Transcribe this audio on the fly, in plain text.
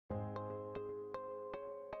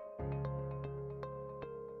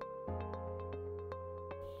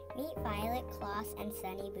Meet Violet, Klaus, and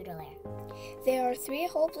Sunny Baudelaire. They are three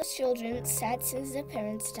hopeless children, sad since their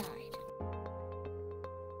parents died.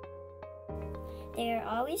 They are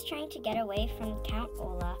always trying to get away from Count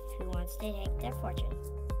Olaf, who wants to take their fortune.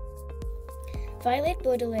 Violet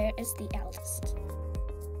Baudelaire is the eldest.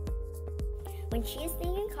 When she is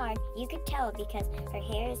thinking hard, you could tell because her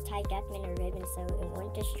hair is tied up in a ribbon so it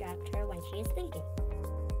won't distract her when she is thinking.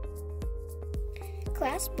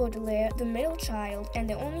 Klaus Baudelaire, the middle child and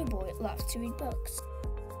the only boy, loves to read books.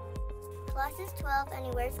 Klaus is 12 and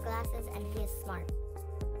he wears glasses and he is smart.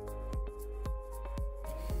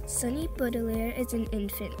 Sunny Baudelaire is an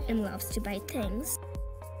infant and loves to bite things.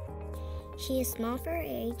 She is small for her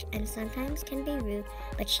age and sometimes can be rude,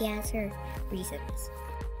 but she has her reasons.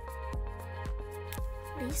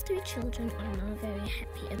 These three children are not very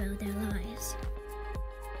happy about their lives.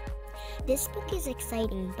 This book is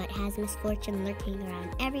exciting but has misfortune lurking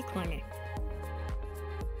around every corner.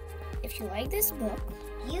 If you like this book,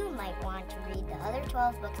 you might want to read the other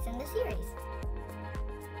 12 books in the series.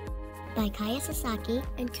 By Kaya Sasaki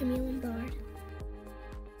and Camille Lombard.